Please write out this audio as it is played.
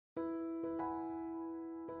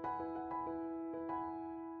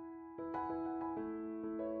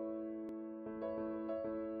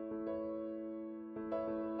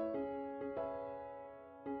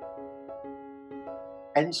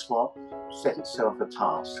NSWAP set itself a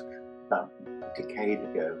task about a decade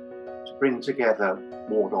ago to bring together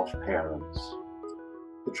Waldorf parents,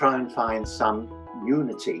 to try and find some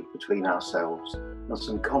unity between ourselves and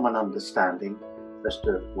some common understanding as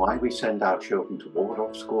to why we send our children to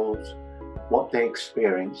Waldorf schools, what they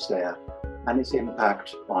experience there, and its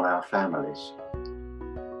impact on our families.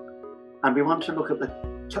 And we want to look at the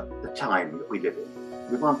time that we live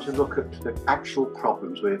in. We want to look at the actual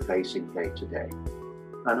problems we're facing day to day.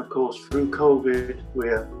 And of course, through COVID,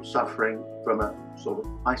 we're suffering from a sort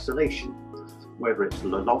of isolation, whether it's the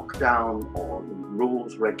lockdown or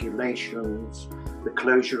rules, regulations, the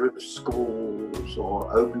closure of schools or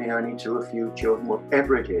opening only to a few children,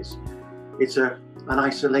 whatever it is. It's an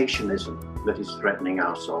isolationism that is threatening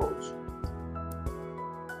our souls.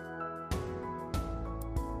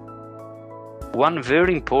 One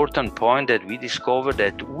very important point that we discovered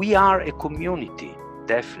that we are a community,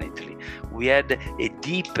 definitely. We had a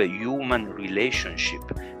deep human relationship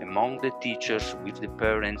among the teachers, with the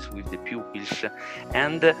parents, with the pupils,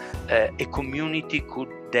 and a community could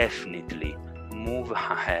definitely move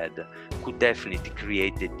ahead, could definitely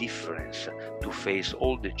create the difference to face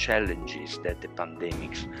all the challenges that the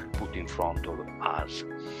pandemics put in front of us.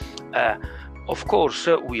 Of course,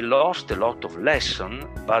 we lost a lot of lessons,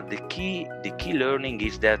 but the key learning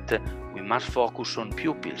is that we must focus on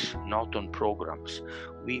pupils, not on programs.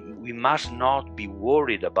 We must not be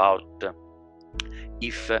worried about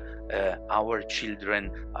if our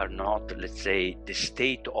children are not, let's say, the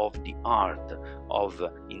state of the art of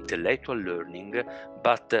intellectual learning,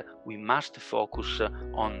 but we must focus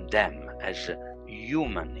on them as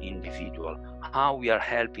human individuals, how we are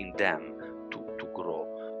helping them to grow,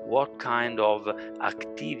 what kind of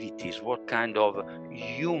activities, what kind of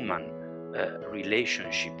human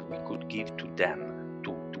relationship we could give to them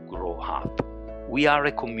to grow up. We are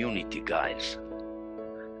a community, guys.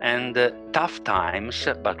 And tough times,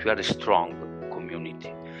 but we are a strong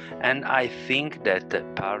community. And I think that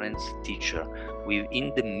parents, teachers,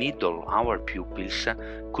 in the middle, our pupils,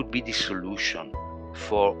 could be the solution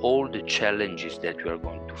for all the challenges that we are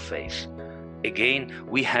going to face. Again,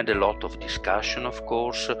 we had a lot of discussion, of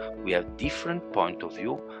course. We have different point of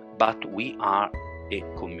view, but we are a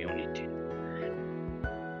community.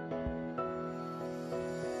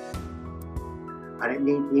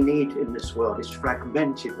 And we need in this world, this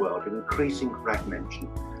fragmented world, an increasing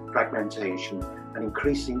fragmentation, an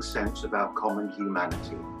increasing sense of our common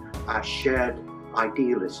humanity, our shared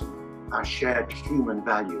idealism, our shared human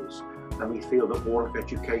values. And we feel that Waldorf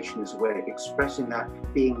education is a way of expressing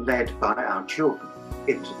that, being led by our children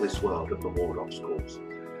into this world of the Waldorf schools.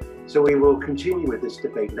 So we will continue with this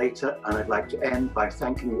debate later, and I'd like to end by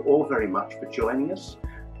thanking you all very much for joining us.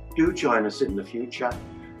 Do join us in the future,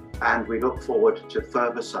 and we look forward to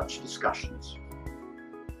further such discussions.